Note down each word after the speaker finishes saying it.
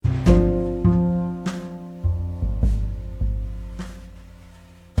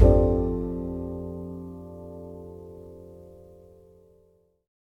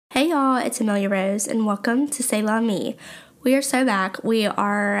y'all, it's Amelia Rose, and welcome to Say La Me. We are so back. We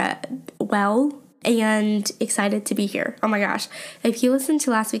are well and excited to be here. Oh my gosh. If you listened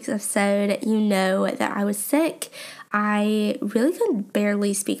to last week's episode, you know that I was sick. I really could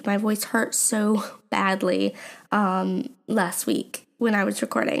barely speak. My voice hurt so badly last week when I was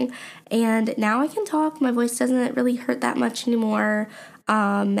recording. And now I can talk. My voice doesn't really hurt that much anymore.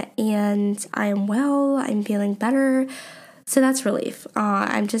 And I am well. I'm feeling better. So that's relief.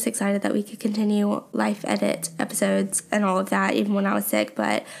 I'm just excited that we could continue Life Edit episodes and all of that, even when I was sick.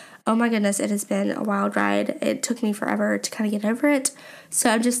 But oh my goodness, it has been a wild ride. It took me forever to kind of get over it. So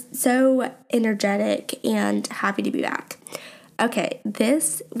I'm just so energetic and happy to be back. Okay,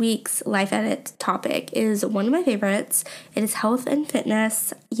 this week's Life Edit topic is one of my favorites. It is health and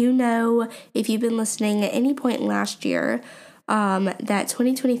fitness. You know, if you've been listening at any point last year, that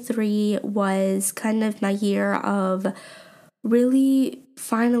 2023 was kind of my year of really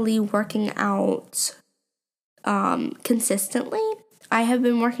finally working out consistently. I have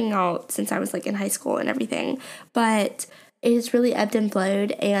been working out since I was in high school and everything, but it has really ebbed and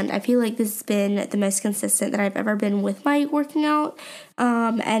flowed, and I feel like this has been the most consistent that I've ever been with my working out.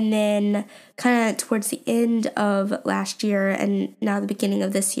 And then kind of towards the end of last year and now the beginning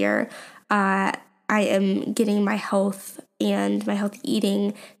of this year, I am getting my health and my healthy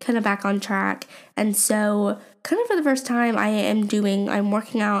eating kind of back on track. And so kind of for the first time, I'm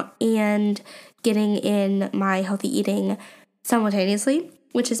working out and getting in my healthy eating simultaneously,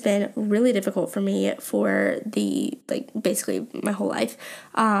 which has been really difficult for me for basically my whole life.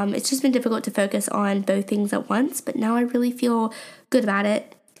 It's just been difficult to focus on both things at once, but now I really feel good about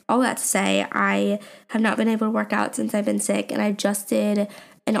it. All that to say, I have not been able to work out since I've been sick, and I just did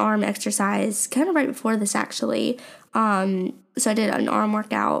an arm exercise kind of right before this actually. So I did an arm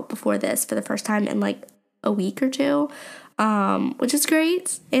workout before this for the first time in a week or two, which is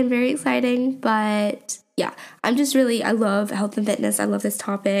great and very exciting. But yeah, I love health and fitness. I love this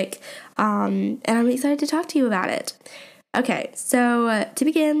topic, and I'm excited to talk to you about it. Okay, so to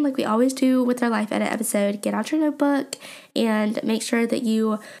begin, like we always do with our Life Edit episode, get out your notebook and make sure that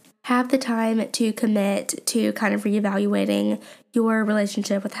you have the time to commit to kind of reevaluating your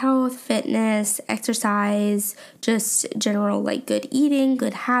relationship with health, fitness, exercise, just general good eating,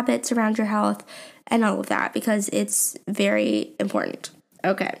 good habits around your health, and all of that, because it's very important.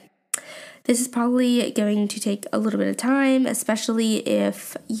 Okay. This is probably going to take a little bit of time, especially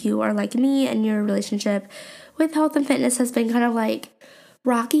if you are like me and your relationship with health and fitness has been kind of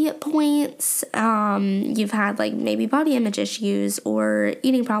rocky at points. You've had maybe body image issues or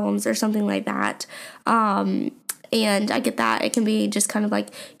eating problems or something like that. And I get that. It can be just kind of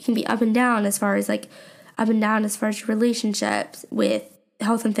you can be up and down as far as your relationships with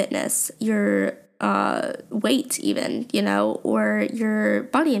health and fitness, your weight even, or your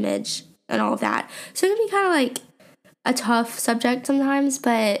body image and all of that. So it can be kind of a tough subject sometimes,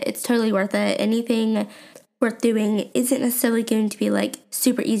 but it's totally worth it. Anything worth doing isn't necessarily going to be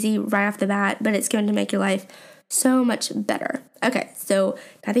super easy right off the bat, but it's going to make your life so much better. Okay, so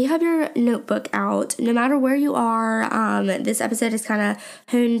now that you have your notebook out, no matter where you are, this episode is kind of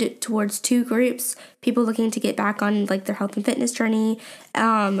honed towards two groups: people looking to get back on their health and fitness journey,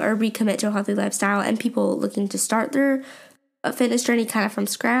 or recommit to a healthy lifestyle, and people looking to start their fitness journey kind of from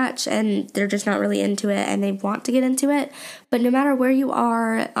scratch, and they're just not really into it and they want to get into it. But no matter where you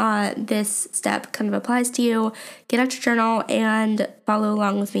are, this step kind of applies to you. Get out your journal and follow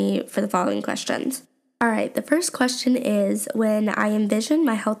along with me for the following questions. All right, the first question is, when I envision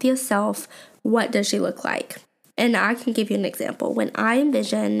my healthiest self, what does she look like? And I can give you an example. When I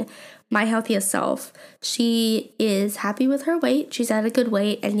envision my healthiest self, she is happy with her weight. She's at a good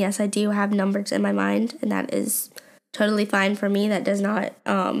weight. And yes, I do have numbers in my mind, and that is totally fine for me. That does not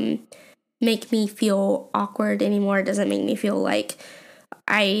make me feel awkward anymore. It doesn't make me feel like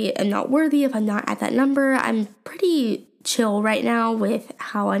I am not worthy if I'm not at that number. I'm pretty chill right now with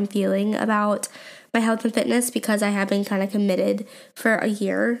how I'm feeling about my health and fitness, because I have been kind of committed for a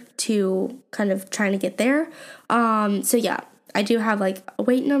year to kind of trying to get there. So yeah, I do have a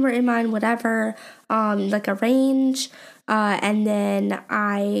weight number in mind, whatever, a range, and then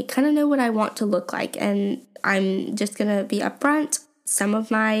I kind of know what I want to look like, and I'm just gonna be upfront. Some of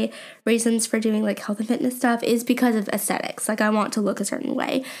my reasons for doing health and fitness stuff is because of aesthetics. I want to look a certain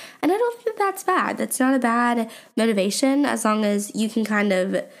way, and I don't think that's bad. That's not a bad motivation, as long as you can kind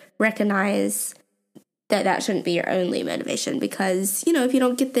of recognize that shouldn't be your only motivation, because, if you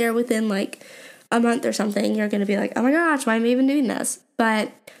don't get there within a month or something, you're going to be oh my gosh, why am I even doing this?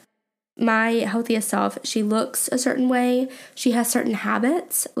 But my healthiest self, she looks a certain way. She has certain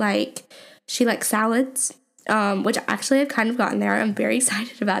habits, she likes salads. which actually I've kind of gotten there. I'm very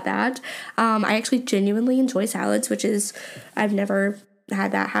excited about that. I actually genuinely enjoy salads, which is, I've never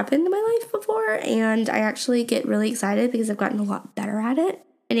had that happen in my life before, and I actually get really excited because I've gotten a lot better at it.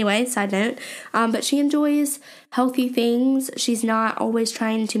 Anyway, side note, but she enjoys healthy things. She's not always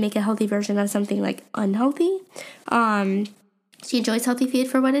trying to make a healthy version of something like unhealthy. She enjoys healthy food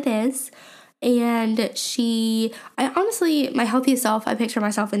for what it is. And I honestly, my healthiest self, I picture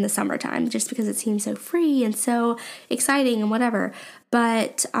myself in the summertime just because it seems so free and so exciting and whatever.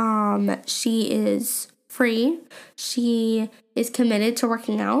 But she is free. She is committed to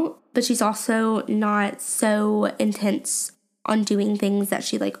working out, but she's also not so intense on doing things that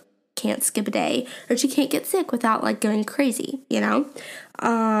she like can't skip a day or she can't get sick without like going crazy, you know?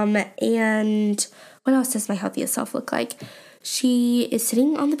 And what else does my healthiest self look like? She is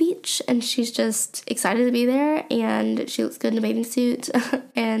sitting on the beach and she's just excited to be there, and she looks good in a bathing suit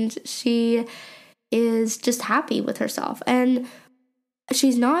and she is just happy with herself. And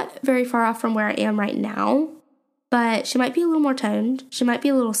she's not very far off from where I am right now, but she might be a little more toned. She might be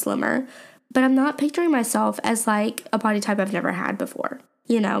a little slimmer, but I'm not picturing myself as like a body type I've never had before,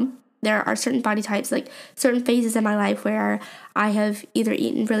 you know? There are certain body types, like certain phases in my life where I have either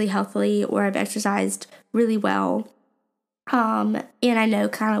eaten really healthily or I've exercised really well. And I know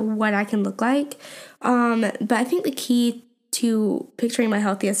kind of what I can look like. But I think the key to picturing my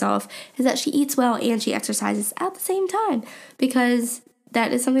healthiest self is that she eats well and she exercises at the same time, because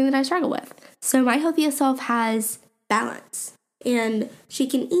that is something that I struggle with. So my healthiest self has balance, and she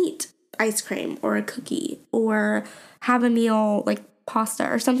can eat ice cream or a cookie or have a meal like pasta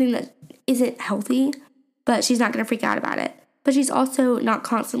or something that isn't healthy, but she's not going to freak out about it. But she's also not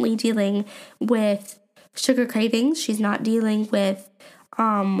constantly dealing with sugar cravings. She's not dealing with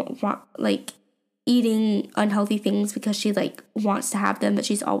like eating unhealthy things because she like wants to have them, but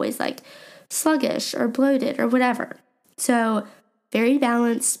she's always like sluggish or bloated or whatever. So very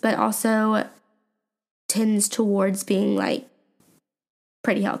balanced, but also tends towards being like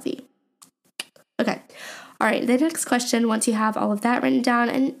pretty healthy. Okay. All right. The next question, once you have all of that written down,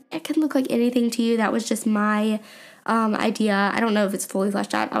 and it can look like anything to you, that was just my idea. I don't know if it's fully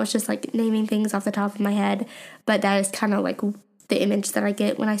fleshed out. I was just like naming things off the top of my head, but that is kind of like the image that I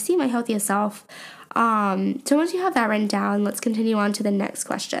get when I see my healthiest self. So once you have that written down, let's continue on to the next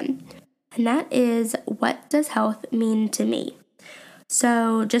question. And that is, what does health mean to me?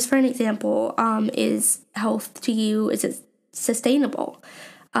 So just for an example, is health to you, is it sustainable?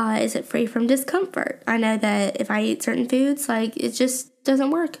 Is it free from discomfort? I know that if I eat certain foods, like it just doesn't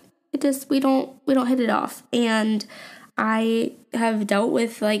work. We don't hit it off. And I have dealt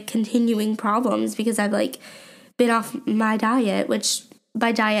with like continuing problems because I've like been off my diet, which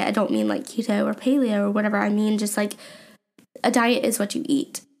by diet, I don't mean like keto or paleo or whatever. I mean just like a diet is what you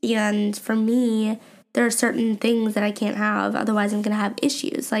eat. And for me, there are certain things that I can't have. Otherwise, I'm going to have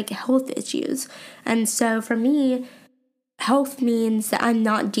issues, like health issues. And so for me, health means that I'm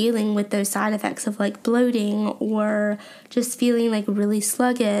not dealing with those side effects of like bloating or just feeling like really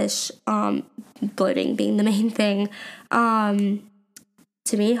sluggish, bloating being the main thing.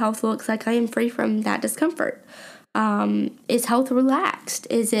 To me, health looks like I am free from that discomfort. Is health relaxed?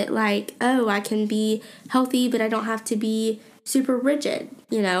 Is it like, oh, I can be healthy, but I don't have to be super rigid?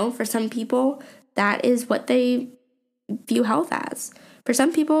 You know, for some people, that is what they view health as. For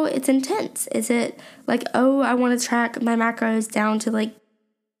some people, it's intense. Is it like, oh, I want to track my macros down to like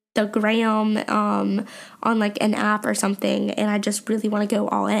the gram on like an app or something, and I just really want to go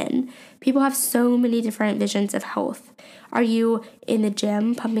all in. People have so many different visions of health. Are you in the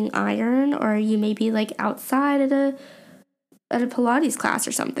gym pumping iron, or are you maybe like outside at a Pilates class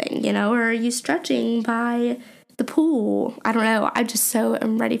or something, you know, or are you stretching by the pool? I don't know. I just so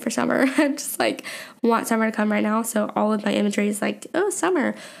am ready for summer. I just like want summer to come right now. So all of my imagery is like, oh,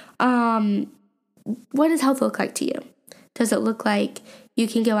 summer. What does health look like to you? Does it look like you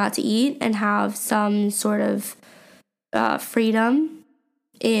can go out to eat and have some sort of freedom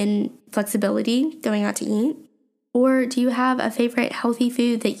in flexibility going out to eat? Or do you have a favorite healthy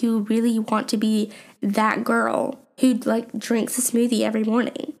food that you really want to be that girl who like drinks a smoothie every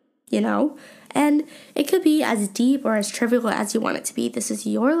morning, you know? And it could be as deep or as trivial as you want it to be. This is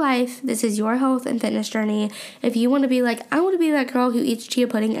your life. This is your health and fitness journey. If you want to be like, I want to be that girl who eats chia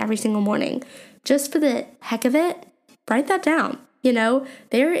pudding every single morning, just for the heck of it, write that down. You know,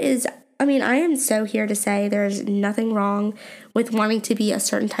 I am so here to say there's nothing wrong with wanting to be a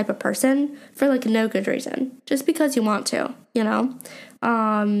certain type of person for like no good reason, just because you want to, you know?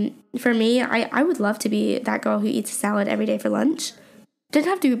 For me, I would love to be that girl who eats a salad every day for lunch. Didn't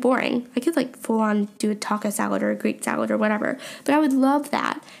have to be boring. I could like full on do a taco salad or a Greek salad or whatever, but I would love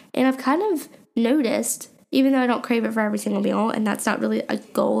that. And I've kind of noticed even though I don't crave it for every single meal, and that's not really a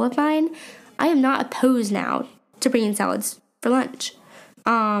goal of mine, I am not opposed now to bringing salads for lunch.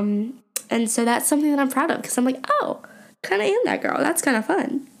 And so that's something that I'm proud of, because I'm like, oh, kind of am that girl. That's kind of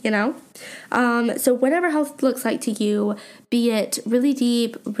fun, you know? So whatever health looks like to you, be it really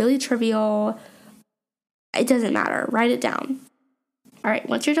deep, really trivial, it doesn't matter. Write it down. All right,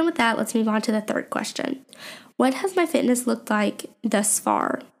 once you're done with that, let's move on to the third question. What has my fitness looked like thus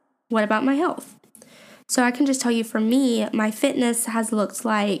far? What about my health? So I can just tell you, for me, my fitness has looked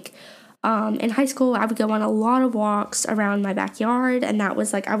like, in high school, I would go on a lot of walks around my backyard, and that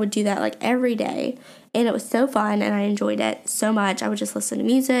was like, I would do that like every day, and it was so fun, and I enjoyed it so much. I would just listen to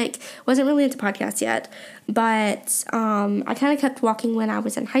music. Wasn't really into podcasts yet, but I kind of kept walking when I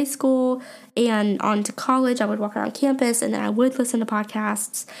was in high school, and on to college, I would walk around campus, and then I would listen to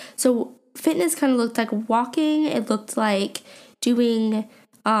podcasts. So fitness kind of looked like walking. It looked like doing...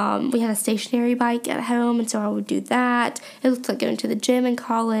 we had a stationary bike at home, and so I would do that. It looked like going to the gym in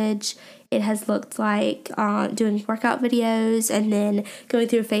college. It has looked like doing workout videos, and then going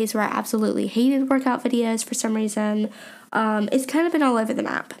through a phase where I absolutely hated workout videos for some reason. It's kind of been all over the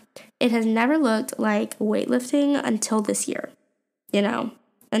map. It has never looked like weightlifting until this year, you know?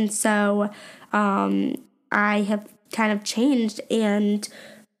 And so I have kind of changed, and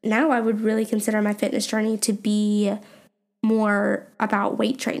now I would really consider my fitness journey to be more about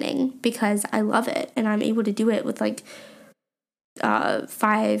weight training, because I love it, and I'm able to do it with like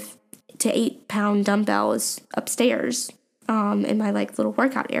 5 to 8 pound dumbbells upstairs in my like little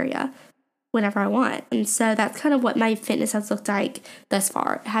workout area whenever I want. And so that's kind of what my fitness has looked like thus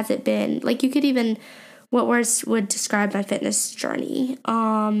far. Has it been like, you could even, what words would describe my fitness journey?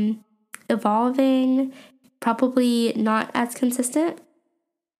 Evolving, probably not as consistent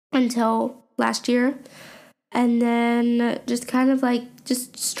until last year. And then just kind of like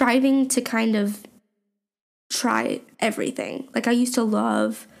just striving to kind of try everything. Like, I used to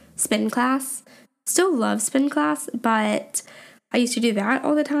love spin class, still love spin class, but I used to do that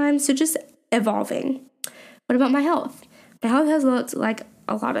all the time. So just evolving. What about my health? My health has looked like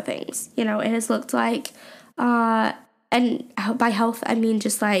a lot of things. You know, it has looked like, and by health, I mean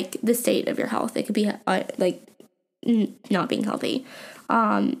just like the state of your health. It could be like not being healthy.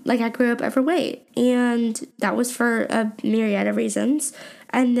 Like, I grew up overweight, and that was for a myriad of reasons.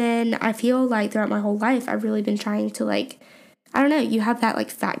 And then I feel like throughout my whole life, I've really been trying to, like, I don't know, you have that like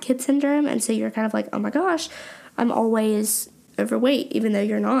fat kid syndrome, and so you're kind of like, oh my gosh, I'm always overweight, even though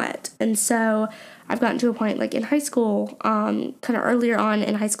you're not. And so I've gotten to a point, like in high school, kind of earlier on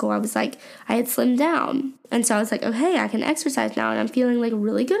in high school, I was like, I had slimmed down, and so I was like, oh hey, I can exercise now, and I'm feeling like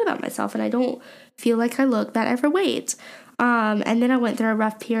really good about myself, and I don't feel like I look that overweight. And then I went through a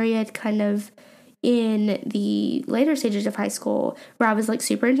rough period kind of in the later stages of high school where I was like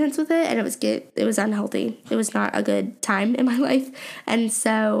super intense with it, and it was unhealthy. It was not a good time in my life. And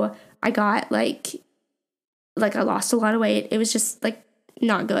so I got like I lost a lot of weight. It was just like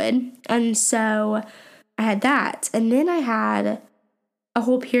not good. And so I had that. And then I had a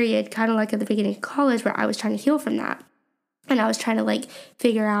whole period kind of like at the beginning of college where I was trying to heal from that. And I was trying to like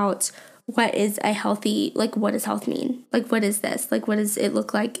figure out, what is a healthy, like, what does health mean? Like, what is this? Like, what does it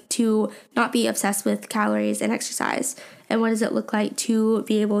look like to not be obsessed with calories and exercise? And what does it look like to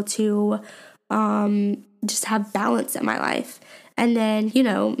be able to just have balance in my life? And then, you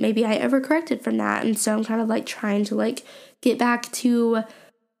know, maybe I overcorrected from that. And so I'm kind of like trying to like get back to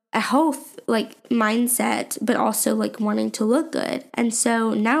a health like mindset, but also like wanting to look good. And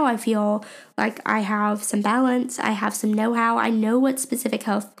so now I feel like I have some balance. I have some know-how. I know what specific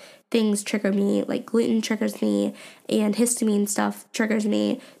health things trigger me, like gluten triggers me, and histamine stuff triggers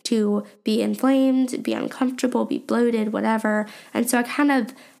me to be inflamed, be uncomfortable, be bloated, whatever. And so I kind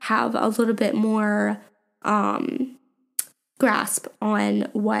of have a little bit more grasp on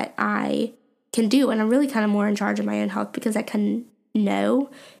what I can do. And I'm really kind of more in charge of my own health because I can know,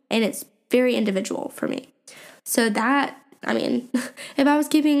 and it's very individual for me. So that, I mean, if I was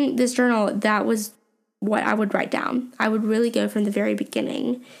keeping this journal, that was what I would write down. I would really go from the very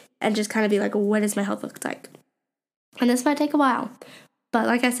beginning and just kind of be like, what does my health look like? And this might take a while, but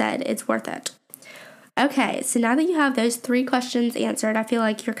like I said, it's worth it. Okay, so now that you have those 3 questions answered, I feel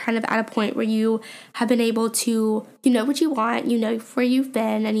like you're kind of at a point where you have been able to, you know what you want, you know where you've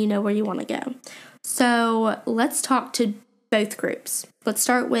been, and you know where you want to go. So let's talk to both groups. Let's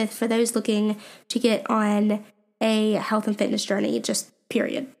start with, for those looking to get on a health and fitness journey, just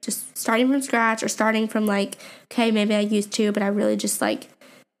period. Just starting from scratch, or starting from like, okay, maybe I used to, but I really just like,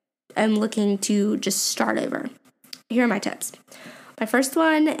 I'm looking to just start over. Here are my tips. My first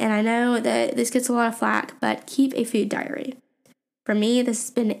one, and I know that this gets a lot of flack, but keep a food diary. For me, this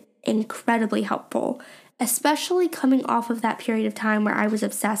has been incredibly helpful. especially coming off of that period of time where I was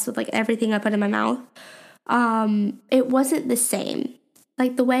obsessed with like everything I put in my mouth, it wasn't the same.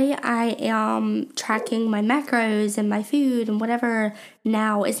 Like the way I am tracking my macros and my food and whatever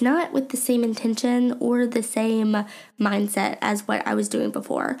now is not with the same intention or the same mindset as what I was doing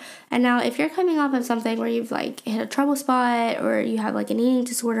before. And now if you're coming off of something where you've like hit a trouble spot or you have like an eating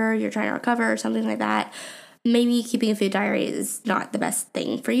disorder, you're trying to recover or something like that, maybe keeping a food diary is not the best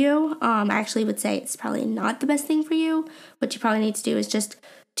thing for you. I actually would say it's probably not the best thing for you. What you probably need to do is just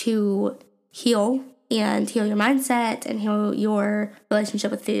to heal your mindset and heal your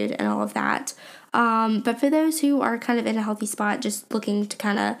relationship with food and all of that. But for those who are kind of in a healthy spot, just looking to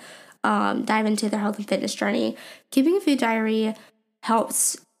kind of dive into their health and fitness journey, keeping a food diary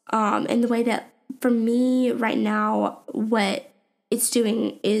helps in the way that for me right now, what it's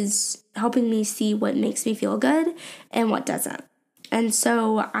doing is helping me see what makes me feel good and what doesn't. And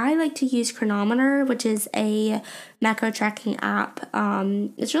so I like to use Cronometer, which is a macro tracking app.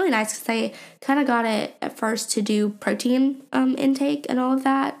 It's really nice because I kind of got it at first to do protein intake and all of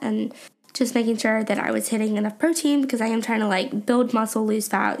that, and just making sure that I was hitting enough protein because I am trying to like build muscle, lose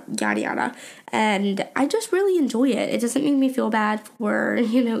fat, yada yada. And I just really enjoy it. It doesn't make me feel bad for,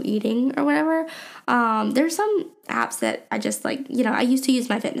 eating or whatever. There's some apps that I just like, I used to use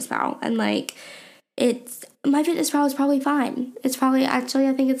MyFitnessPal, and like MyFitnessPal is probably fine. It's probably, actually,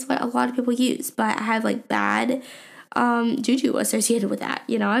 I think it's what a lot of people use, but I have like bad juju associated with that.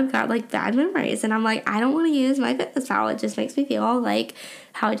 I've got like bad memories, and I'm like, I don't want to use MyFitnessPal. It just makes me feel like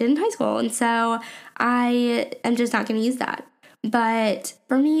how I did in high school, and so I am just not going to use that. But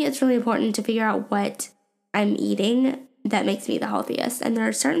for me, it's really important to figure out what I'm eating that makes me the healthiest, and there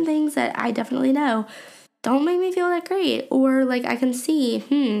are certain things that I definitely know don't make me feel that great, or like I can see,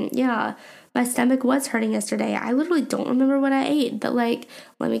 yeah, my stomach was hurting yesterday. I literally don't remember what I ate, but like,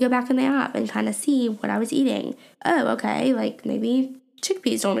 let me go back in the app and kind of see what I was eating. Oh, okay, like maybe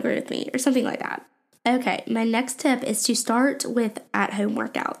chickpeas don't agree with me or something like that. Okay, my next tip is to start with at-home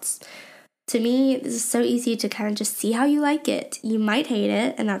workouts. To me, this is so easy to kind of just see how you like it. You might hate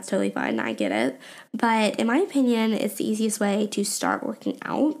it, and that's totally fine. I get it. But in my opinion, it's the easiest way to start working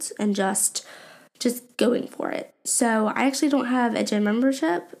out and just going for it. So I actually don't have a gym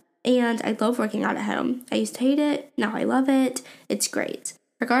membership, and I love working out at home. I used to hate it. Now I love it. It's great.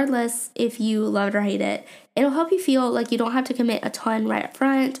 Regardless if you love it or hate it, it'll help you feel like you don't have to commit a ton right up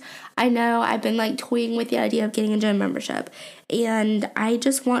front. I know I've been like toying with the idea of getting a gym membership, and I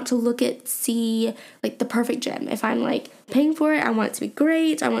just want to see like the perfect gym. If I'm like paying for it, I want it to be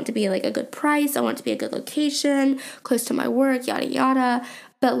great. I want it to be like a good price. I want it to be a good location, close to my work, yada yada.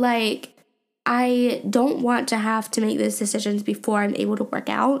 But like, I don't want to have to make those decisions before I'm able to work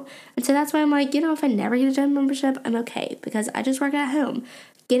out. And so that's why I'm like, if I never get a gym membership, I'm okay, because I just work at home.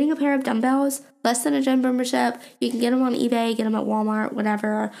 Getting a pair of dumbbells, less than a gym membership, you can get them on eBay, get them at Walmart,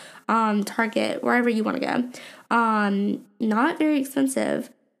 whatever, Target, wherever you want to go. Not very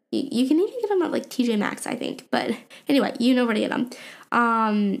expensive. You can even get them at like TJ Maxx, I think. But anyway, you know where to get them.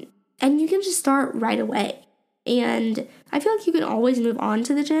 And you can just start right away. And I feel like you can always move on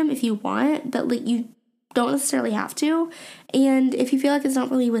to the gym if you want, but like you don't necessarily have to. And if you feel like it's not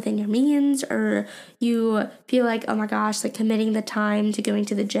really within your means, or you feel like, oh my gosh, like committing the time to going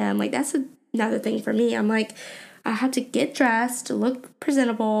to the gym, like that's another thing for me. I'm like, I have to get dressed, look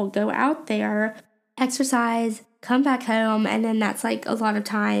presentable, go out there, exercise, come back home, and then that's like a lot of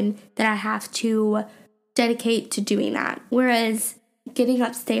time that I have to dedicate to doing that. Whereas getting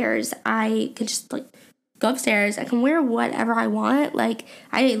upstairs, I can just like go upstairs. I can wear whatever I want. Like,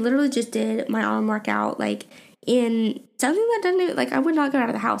 I literally just did my arm workout, like, in something that doesn't even, like, I would not go out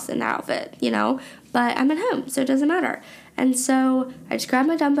of the house in that outfit, but I'm at home, so it doesn't matter. And so I just grab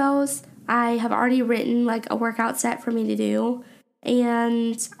my dumbbells. I have already written, like, a workout set for me to do,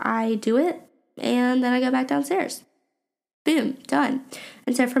 and I do it, and then I go back downstairs. Boom, done.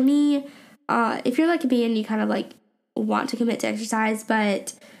 And so for me, if you're like me and you kind of, like, want to commit to exercise,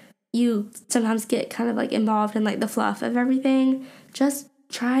 but you sometimes get kind of like involved in like the fluff of everything, just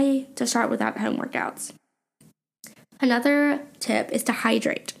try to start with at-home workouts. Another tip is to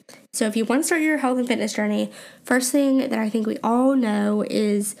hydrate. So if you want to start your health and fitness journey, first thing that I think we all know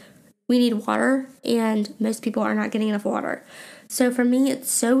is we need water, and most people are not getting enough water. So for me, it's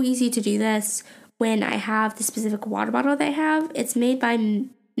so easy to do this when I have the specific water bottle that I have. It's made by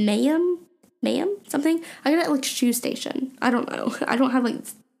Mayhem, something. I got it at like Shoe Station. I don't know. I don't have like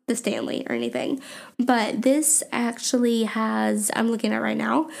the Stanley or anything, but this actually has, I'm looking at right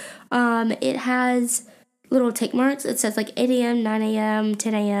now, it has little tick marks. It says like 8 a.m., 9 a.m.,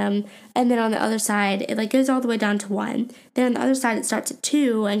 10 a.m., and then on the other side, it like goes all the way down to 1. Then on the other side, it starts at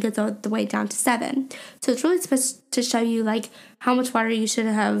 2 and goes all the way down to 7. So it's really supposed to show you like how much water you should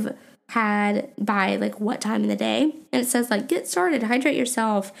have had by like what time in the day. And it says like, get started, hydrate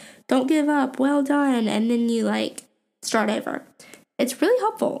yourself, don't give up, well done, and then you like start over. It's really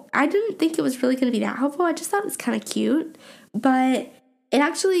helpful. I didn't think it was really going to be that helpful. I just thought it was kind of cute, but it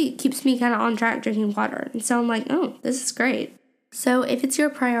actually keeps me kind of on track drinking water. And so I'm like, oh, this is great. So if it's your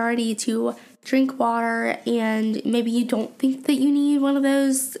priority to drink water and maybe you don't think that you need one of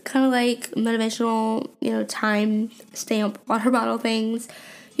those kind of like motivational, time stamp water bottle things,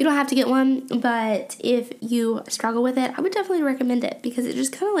 you don't have to get one. But if you struggle with it, I would definitely recommend it because it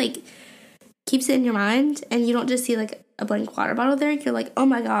just kind of like keeps it in your mind and you don't just see like a blank water bottle there. You're like, oh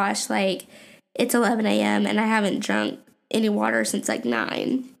my gosh, like it's 11 a.m. and I haven't drunk any water since like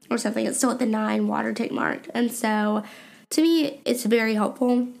 9 or something. It's still at the 9 water tick mark. And so to me, it's very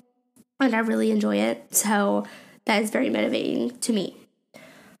helpful and I really enjoy it. So that is very motivating to me.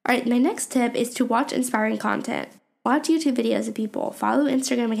 All right, my next tip is to watch inspiring content. Watch YouTube videos of people. Follow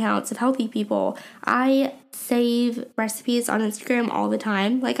Instagram accounts of healthy people. I save recipes on Instagram all the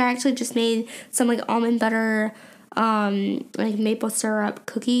time. Like I actually just made some like almond butter like maple syrup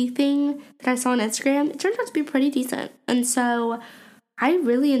cookie thing that I saw on Instagram. It turned out to be pretty decent. And so I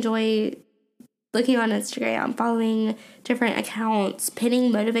really enjoy looking on Instagram, following different accounts,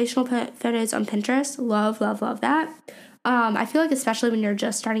 pinning motivational photos on Pinterest. Love, love, love that. I feel like especially when you're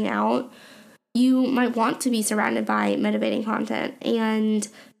just starting out, you might want to be surrounded by motivating content and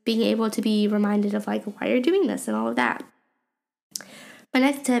being able to be reminded of like why you're doing this and all of that. My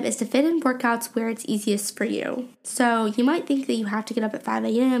next tip is to fit in workouts where it's easiest for you. So you might think that you have to get up at 5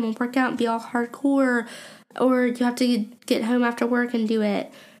 a.m. and work out and be all hardcore, or you have to get home after work and do it.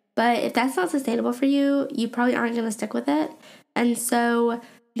 But if that's not sustainable for you, you probably aren't going to stick with it. And so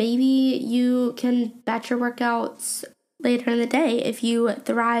maybe you can batch your workouts later in the day. If you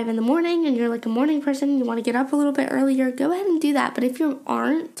thrive in the morning and you're like a morning person, you want to get up a little bit earlier, go ahead and do that. But if you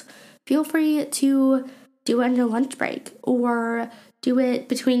aren't, feel free to do it on your lunch break or do it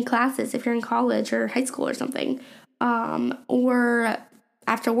between classes if you're in college or high school or something, or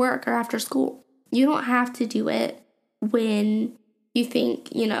after work or after school. You don't have to do it when you think,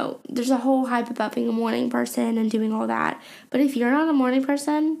 there's a whole hype about being a morning person and doing all that. But if you're not a morning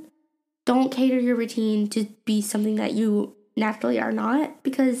person, don't cater your routine to be something that you naturally are not,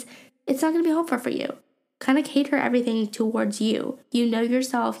 because it's not going to be helpful for you. Kind of cater everything towards you. You know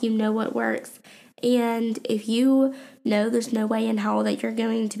yourself, you know what works. And if you know there's no way in hell that you're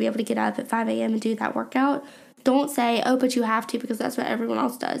going to be able to get up at 5 a.m. and do that workout, don't say, oh, but you have to because that's what everyone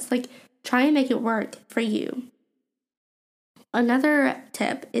else does. Like, try and make it work for you. Another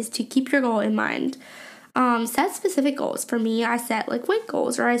tip is to keep your goal in mind. Set specific goals. For me, I set like weight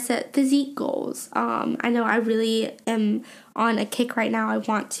goals or I set physique goals. I know I really am on a kick right now. I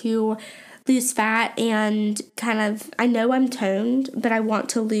want to lose fat and I know I'm toned, but I want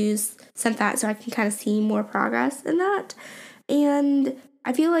to lose some fat so I can kind of see more progress in that. And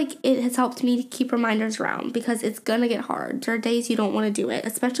I feel like it has helped me to keep reminders around because it's gonna get hard. There are days you don't want to do it,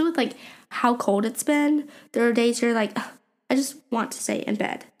 especially with like how cold it's been. There are days you're like, I just want to stay in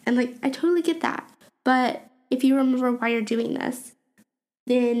bed. And like, I totally get that. But if you remember why you're doing this,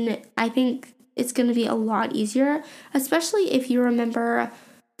 then I think it's going to be a lot easier, especially if you remember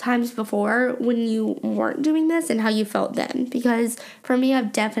times before when you weren't doing this and how you felt then. Because for me,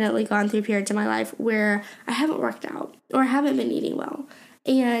 I've definitely gone through periods in my life where I haven't worked out or I haven't been eating well.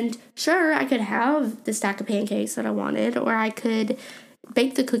 And sure, I could have the stack of pancakes that I wanted, or I could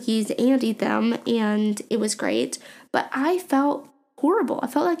bake the cookies and eat them, and it was great. But I felt horrible. I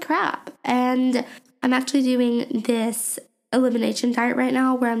felt like crap. And I'm actually doing this elimination diet right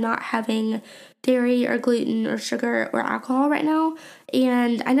now where I'm not having dairy or gluten or sugar or alcohol right now.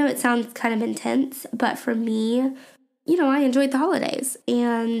 And I know it sounds kind of intense, but for me, I enjoyed the holidays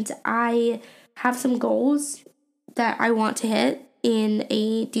and I have some goals that I want to hit in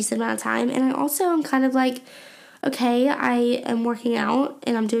a decent amount of time. And I also am kind of like, okay, I am working out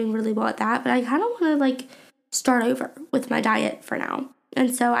and I'm doing really well at that, but I kind of want to start over with my diet for now.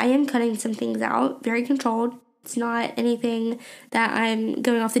 And so I am cutting some things out, very controlled. It's not anything that I'm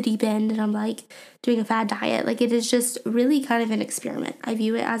going off the deep end and I'm doing a fad diet. It is just really kind of an experiment. I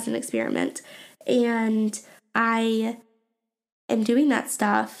view it as an experiment. And I am doing that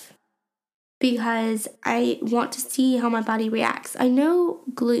stuff because I want to see how my body reacts. I know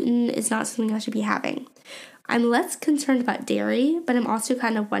gluten is not something I should be having. I'm less concerned about dairy, but I'm also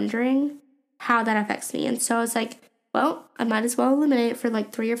kind of wondering how that affects me. And so I was like, well, I might as well eliminate it for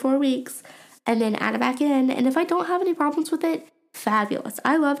 3 or 4 weeks and then add it back in. And if I don't have any problems with it, fabulous.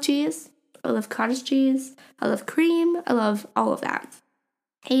 I love cheese. I love cottage cheese. I love cream. I love all of that.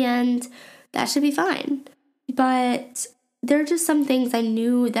 And that should be fine. But there are just some things I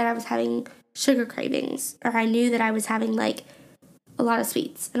knew that I was having sugar cravings, or I knew that I was having like a lot of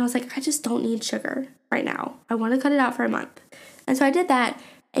sweets. And I was like, I just don't need sugar right now. I want to cut it out for a month. And so I did that.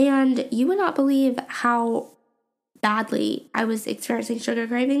 And you would not believe how badly I was experiencing sugar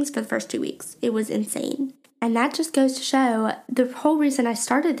cravings for the first 2 weeks. It was insane. And that just goes to show the whole reason I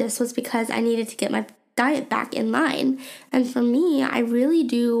started this was because I needed to get my diet back in line. And for me, I really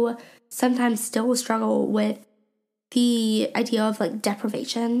do sometimes still struggle with the idea of like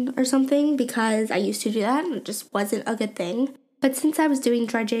deprivation or something, because I used to do that and it just wasn't a good thing. But since I was doing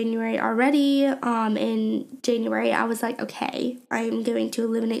Dry January already, in January, I was like, okay, I'm going to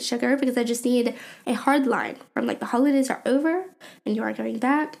eliminate sugar because I just need a hard line from like the holidays are over and you are going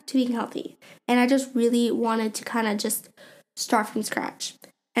back to being healthy. And I just really wanted to kind of just start from scratch.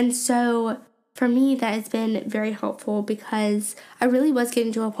 And so for me, that has been very helpful because I really was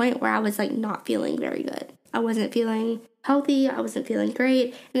getting to a point where I was like not feeling very good. I wasn't feeling healthy. I wasn't feeling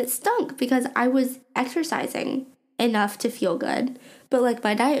great. And it stunk because I was exercising enough to feel good, but like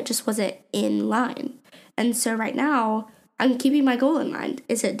my diet just wasn't in line. And so right now I'm keeping my goal in mind.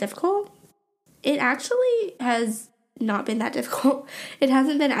 Is it difficult? It actually has not been that difficult. It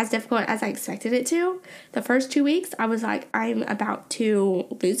hasn't been as difficult as I expected it to. The first 2 weeks I was like, I'm about to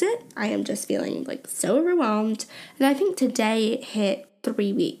lose it. I am just feeling like so overwhelmed. And I think today hit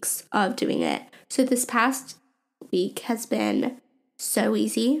 3 weeks of doing it. So this past week has been so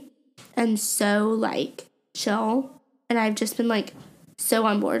easy and so like chill, and I've just been like so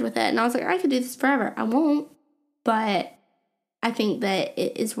on board with it. And I was like, I could do this forever. I won't, but I think that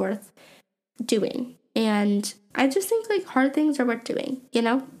it is worth doing. And I just think like hard things are worth doing, you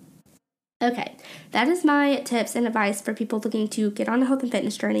know? Okay, that is my tips and advice for people looking to get on a health and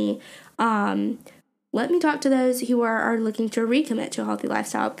fitness journey. Let me talk to those who are looking to recommit to a healthy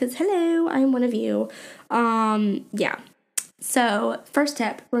lifestyle, because hello, I am one of you. Yeah. So first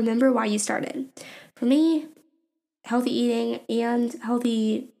tip, remember why you started. For me, healthy eating and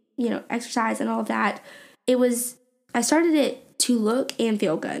healthy, exercise and all of that, I started it to look and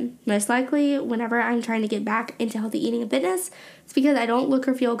feel good. Most likely, whenever I'm trying to get back into healthy eating and fitness, it's because I don't look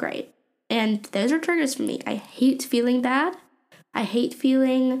or feel great. And those are triggers for me. I hate feeling bad. I hate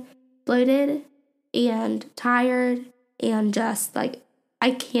feeling bloated and tired and just like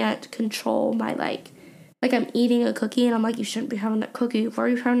I can't control my like I'm eating a cookie and I'm like, you shouldn't be having that cookie. Why are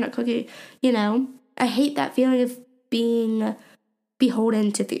you having that cookie? I hate that feeling of being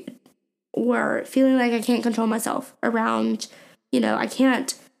beholden to food or feeling like I can't control myself around, I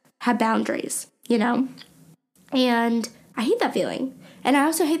can't have boundaries, and I hate that feeling. And I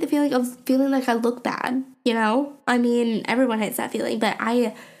also hate the feeling of feeling like I look bad, I mean, everyone hates that feeling, but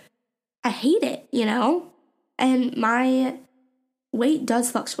I hate it, and my weight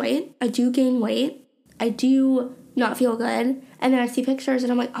does fluctuate. I do gain weight. I do not feel good. And then I see pictures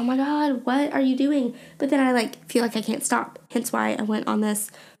and I'm like, oh my God, what are you doing? But then I feel like I can't stop. Hence why I went on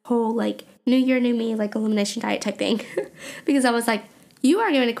this whole new year, new me, elimination diet type thing. Because I was like, you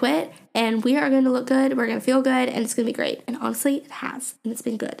are going to quit and we are going to look good. We're going to feel good and it's going to be great. And honestly, it has, and it's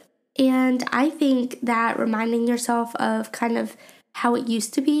been good. And I think that reminding yourself of kind of how it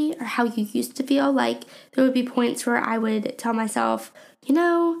used to be or how you used to feel, there would be points where I would tell myself,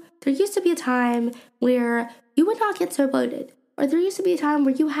 there used to be a time where you would not get so bloated. Or there used to be a time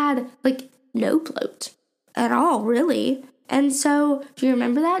where you had no bloat at all, really. And so do you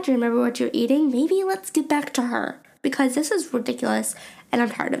remember that? Do you remember what you're eating? Maybe let's get back to her, because this is ridiculous and I'm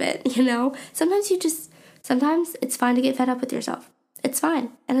tired of it, Sometimes it's fine to get fed up with yourself. It's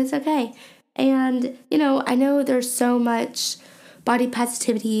fine and it's okay. And, I know there's so much body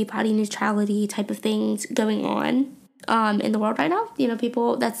positivity, body neutrality type of things going on in the world right now.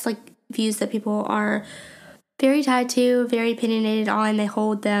 People, that's views that people are very tied to, very opinionated on. They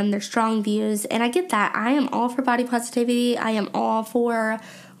hold them, they're strong views. And I get that. I am all for body positivity. I am all for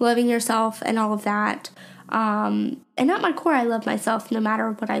loving yourself and all of that. And at my core, I love myself no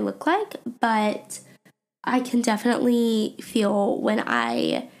matter what I look like. But I can definitely feel when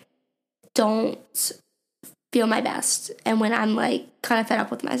I don't feel my best and when I'm kind of fed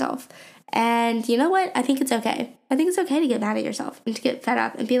up with myself. And you know what? I think it's okay. I think it's okay to get mad at yourself and to get fed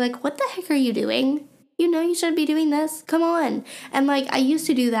up and be like, what the heck are you doing? You shouldn't be doing this. Come on. And I used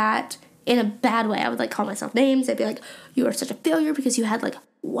to do that in a bad way. I would call myself names. I'd be like, you are such a failure because you had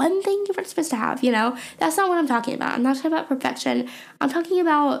one thing you weren't supposed to have, That's not what I'm talking about. I'm not talking about perfection. I'm talking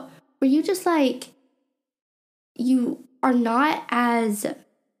about where you just you are not as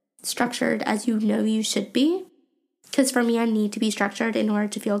structured as you know you should be. Because for me, I need to be structured in order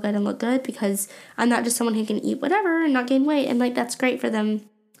to feel good and look good, because I'm not just someone who can eat whatever and not gain weight. And like, that's great for them.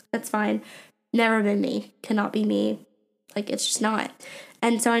 That's fine. Never been me. Cannot be me. Like, it's just not.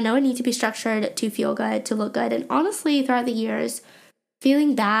 And so I know I need to be structured to feel good, to look good. And honestly, throughout the years,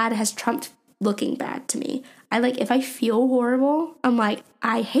 feeling bad has trumped looking bad to me. If I feel horrible, I'm like,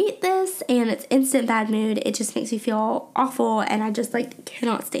 I hate this, and it's instant bad mood. It just makes me feel awful, and I just like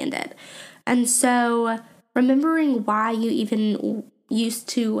cannot stand it. And so remembering why you even used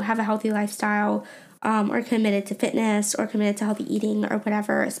to have a healthy lifestyle, or committed to fitness or committed to healthy eating or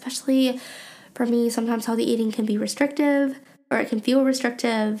whatever, especially for me, sometimes healthy eating can be restrictive, or it can feel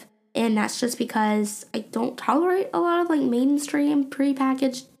restrictive, and that's just because I don't tolerate a lot of like mainstream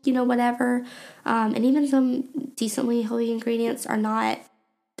prepackaged, whatever, and even some decently healthy ingredients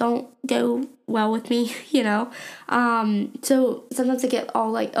don't go well with me, so sometimes I get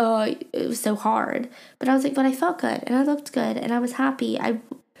all like, oh, it was so hard, but I was like, but I felt good, and I looked good, and I was happy. I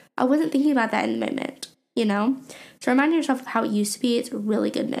wasn't thinking about that in the moment, so remind yourself of how it used to be. It's a really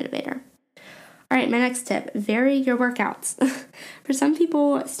good motivator. All right, my next tip, vary your workouts. For some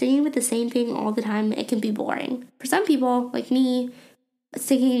people, sticking with the same thing all the time, it can be boring. For some people, like me,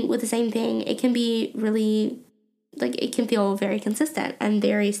 sticking with the same thing, it can be really, it can feel very consistent and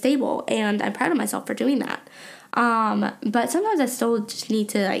very stable, and I'm proud of myself for doing that. But sometimes I still just need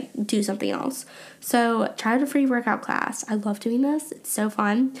to do something else. So try out a free workout class. I love doing this. It's so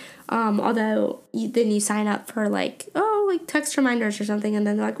fun. Although then you sign up for text reminders or something, and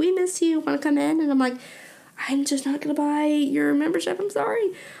then they're like, we miss you, want to come in? And I'm like, I'm just not going to buy your membership. I'm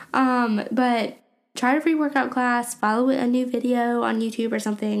sorry. But try a free workout class, follow a new video on YouTube or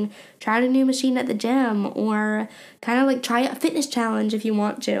something, try out a new machine at the gym, or kind of try a fitness challenge if you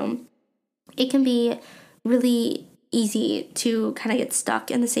want to. It can be really easy to kind of get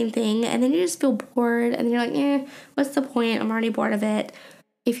stuck in the same thing, and then you just feel bored, and you're like, what's the point? I'm already bored of it.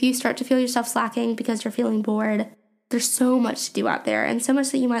 If you start to feel yourself slacking because you're feeling bored, there's so much to do out there, and so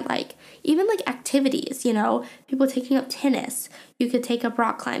much that you might like. Even activities, people taking up tennis. You could take up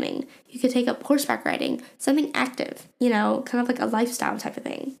rock climbing. You could take up horseback riding. Something active, kind of like a lifestyle type of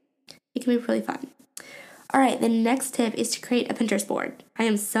thing. It can be really fun. All right, the next tip is to create a Pinterest board. I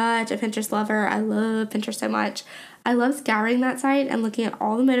am such a Pinterest lover. I love Pinterest so much. I love scouring that site and looking at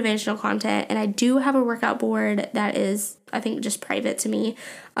all the motivational content, and I do have a workout board that is, I think, just private to me.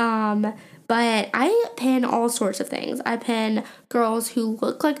 But I pin all sorts of things. I pin girls who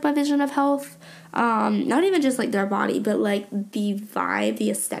look like my vision of health, not even just their body, but the vibe, the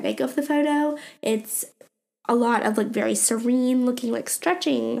aesthetic of the photo. It's a lot of very serene looking,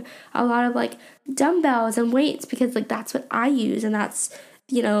 stretching, a lot of dumbbells and weights, because that's what I use, and that's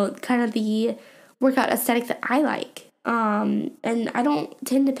kind of the workout aesthetic that I like. And I don't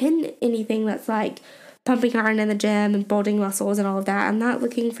tend to pin anything that's pumping iron in the gym and building muscles and all of that. I'm not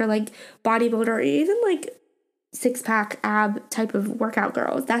looking for bodybuilder or even six-pack ab type of workout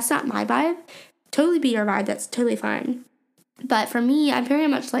girls. That's not my vibe. Totally be your vibe. That's totally fine. But for me, I'm very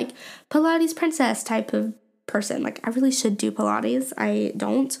much Pilates princess type of person. I really should do Pilates. I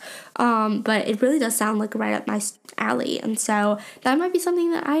don't. But it really does sound right up my alley. And so that might be something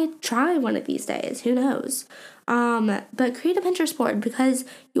that I try one of these days. Who knows? But create a Pinterest board, because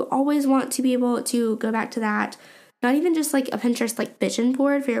you always want to be able to go back to that. Not even just a Pinterest vision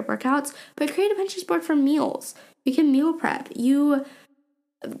board for your workouts, but create a Pinterest board for meals. You can meal prep.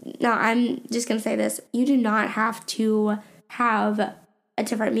 Now I'm just going to say this. You do not have to have a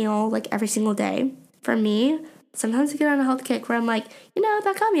different meal every single day. For me, sometimes I get on a health kick where I'm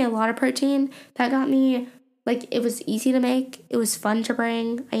that got me a lot of protein. That got me, it was easy to make. It was fun to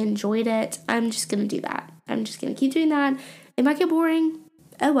bring. I enjoyed it. I'm just going to do that. I'm just going to keep doing that. It might get boring.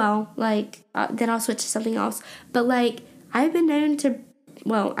 Oh, well, then I'll switch to something else. But, I've been known to,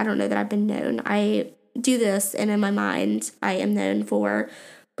 well, I don't know that I've been known. I do this, and in my mind, I am known for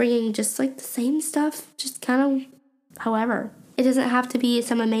bringing just, the same stuff, just kind of however. It doesn't have to be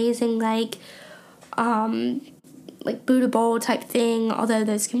some amazing, Buddha bowl type thing, although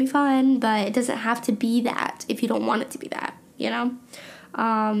those can be fun, but it doesn't have to be that if you don't want it to be that,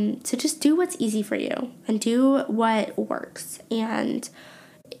 So just do what's easy for you and do what works. And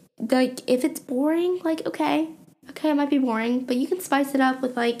if it's boring, okay, it might be boring, but you can spice it up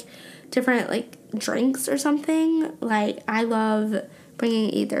with different drinks or something. I love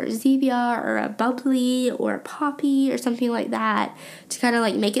bringing either Zevia or a bubbly or a poppy or something like that to kind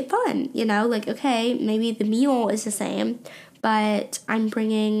of make it fun, okay, maybe the meal is the same, but I'm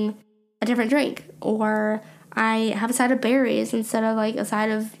bringing a different drink, or I have a side of berries instead of a side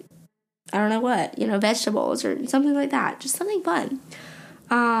of, I don't know what, vegetables or something like that, just something fun.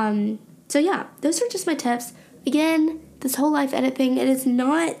 So yeah, those are just my tips. Again, this whole life edit thing, it is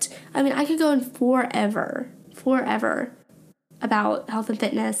not, I mean, I could go on forever about health and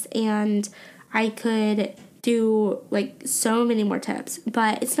fitness, and I could do like so many more tips,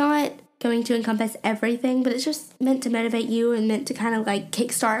 but it's not going to encompass everything, but it's just meant to motivate you and meant to kind of like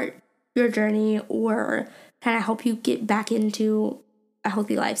kickstart your journey or kind of help you get back into a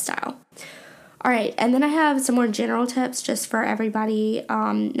healthy lifestyle. All right, and then I have some more general tips just for everybody,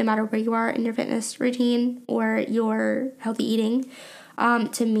 no matter where you are in your fitness routine or your healthy eating.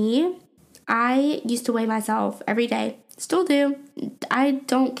 To me, I used to weigh myself every day. Still do. I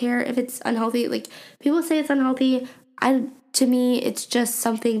don't care if it's unhealthy. Like, people say it's unhealthy. To me, it's just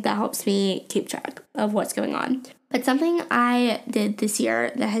something that helps me keep track of what's going on. But something I did this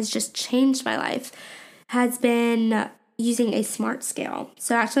year that has just changed my life has been using a smart scale.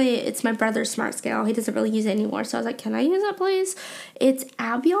 So actually, it's my brother's smart scale. He doesn't really use it anymore. So I was like, can I use it, please? It's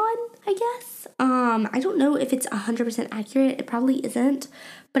Avion, I guess. I don't know if it's 100% accurate. It probably isn't.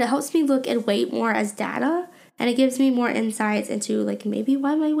 But it helps me look at weight more as data. And it gives me more insights into like maybe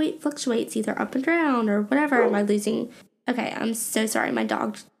why my weight fluctuates either up and down or whatever. Am I losing? Okay, I'm so sorry. My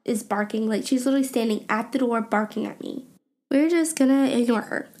dog is barking. Like, she's literally standing at the door barking at me. We're just gonna ignore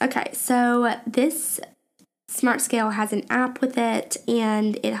her. Okay, so this Smart Scale has an app with it,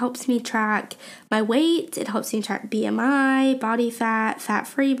 and it helps me track my weight. It helps me track BMI, body fat,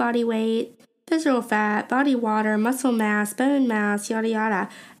 fat-free body weight, visceral fat, body water, muscle mass, bone mass, yada yada,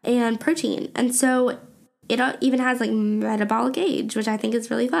 and protein. And so it even has like metabolic age, which I think is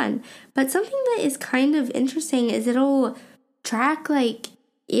really fun. But something that is kind of interesting is it'll track like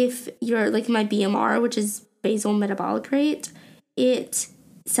if you're like my BMR, which is basal metabolic rate, it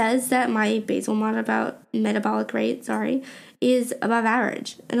says that my basal metabolic rate, is above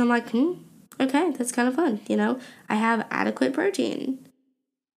average. And I'm like, okay, that's kind of fun. You know, I have adequate protein.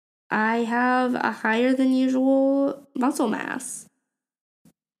 I have a higher than usual muscle mass.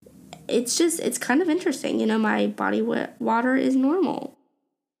 It's kind of interesting. You know, my body water is normal.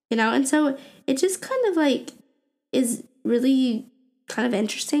 You know, and so it just kind of like is really kind of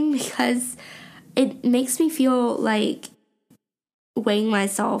interesting because it makes me feel like weighing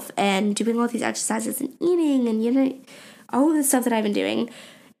myself and doing all these exercises and eating and, you know, all of the stuff that I've been doing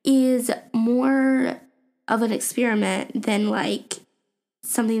is more of an experiment than like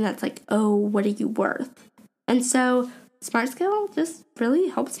something that's like, oh, what are you worth? And so Smart Scale just really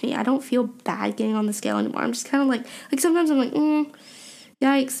helps me. I don't feel bad getting on the scale anymore. I'm just kind of like sometimes I'm like,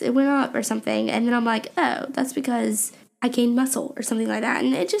 yikes, it went up or something. And then I'm like, oh, that's because I gained muscle or something like that.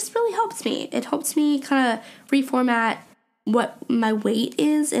 And it just really helps me. It helps me kind of reformat what my weight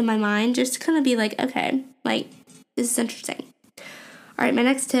is in my mind, just to kind of be like, okay, like, this is interesting. All right, my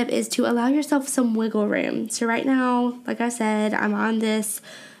next tip is to allow yourself some wiggle room. So right now, like I said, I'm on this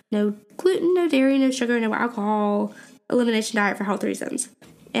no gluten, no dairy, no sugar, no alcohol elimination diet for health reasons.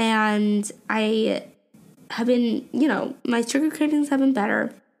 And I have been, you know, my sugar cravings have been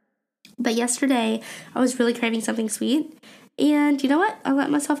better. But yesterday, I was really craving something sweet. And you know what? I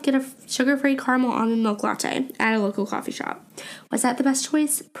let myself get a sugar-free caramel almond milk latte at a local coffee shop. Was that the best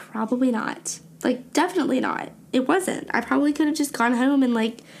choice? Probably not. Like, definitely not. It wasn't. I probably could have just gone home and,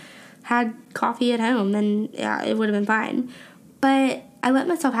 like, had coffee at home, and yeah, it would have been fine. But I let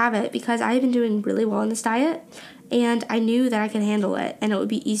myself have it because I had been doing really well in this diet, and I knew that I could handle it, and it would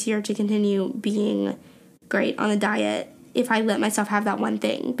be easier to continue being great on the diet if I let myself have that one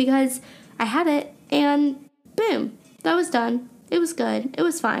thing. Because I had it, and boom. That was done. It was good. It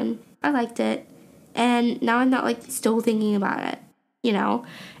was fine. I liked it. And now I'm not, like, still thinking about it, you know?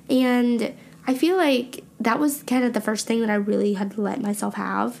 And I feel like that was kind of the first thing that I really had to let myself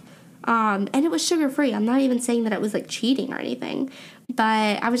have. And it was sugar-free. I'm not even saying that it was, like, cheating or anything.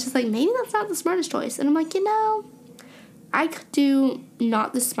 But I was just like, maybe that's not the smartest choice. And I'm like, you know, I could do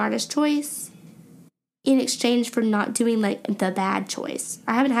not the smartest choice in exchange for not doing, like, the bad choice.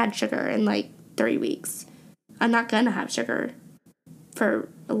 I haven't had sugar in, like, 3 weeks. I'm not going to have sugar for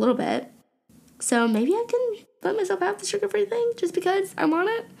a little bit. So maybe I can let myself have the sugar-free thing just because I want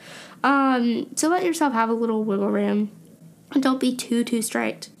it. So let yourself have a little wiggle room. And don't be too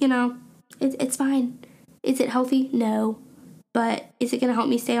strict. You know, it's fine. Is it healthy? No. But is it going to help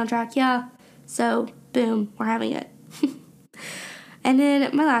me stay on track? Yeah. So, boom, we're having it. And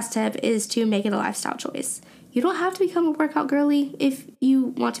then my last tip is to make it a lifestyle choice. You don't have to become a workout girly if you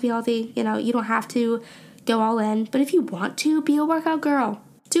want to be healthy. You know, you don't have to go all in. But if you want to be a workout girl,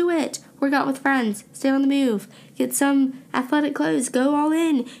 do it. Work out with friends. Stay on the move. Get some athletic clothes. Go all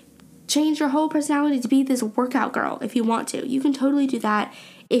in. Change your whole personality to be this workout girl if you want to. You can totally do that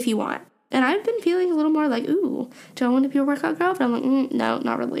if you want. And I've been feeling a little more like, ooh, do I want to be a workout girl? But I'm like, no,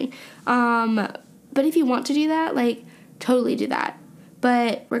 not really. But if you want to do that, like, totally do that.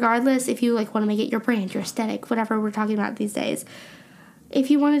 But regardless, if you, like, want to make it your brand, your aesthetic, whatever we're talking about these days, if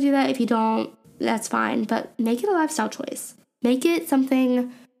you want to do that, if you don't, that's fine. But make it a lifestyle choice. Make it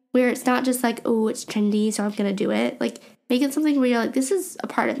something where it's not just like, oh, it's trendy, so I'm going to do it. Like, make it something where you're like, this is a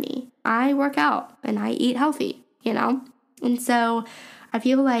part of me. I work out and I eat healthy, you know? And so I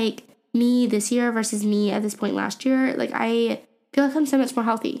feel like me this year versus me at this point last year, like, I feel like I'm so much more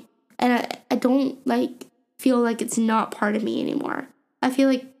healthy. And I don't, like, feel like it's not part of me anymore. I feel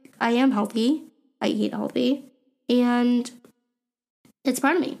like I am healthy. I eat healthy. And it's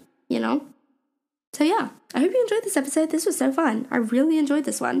part of me, you know? So yeah, I hope you enjoyed this episode. This was so fun. I really enjoyed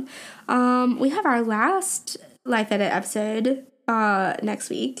this one. We have our last Life Edit episode next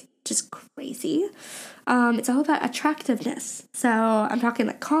week, which is crazy. It's all about attractiveness. So I'm talking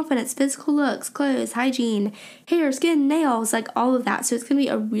like confidence, physical looks, clothes, hygiene, hair, skin, nails, like all of that. So it's going to be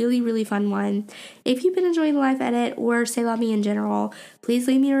a really, really fun one. If you've been enjoying the Life Edit or Say Love Me in general, please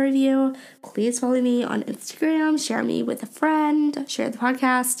leave me a review. Please follow me on Instagram, share me with a friend, share the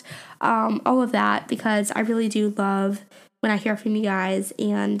podcast, all of that, because I really do love when I hear from you guys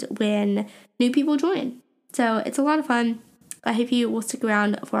and when new people join. So it's a lot of fun. I hope you will stick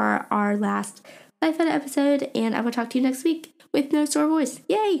around for our last Life Edit episode, and I will talk to you next week with no sore voice.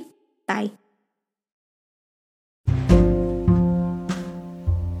 Yay! Bye.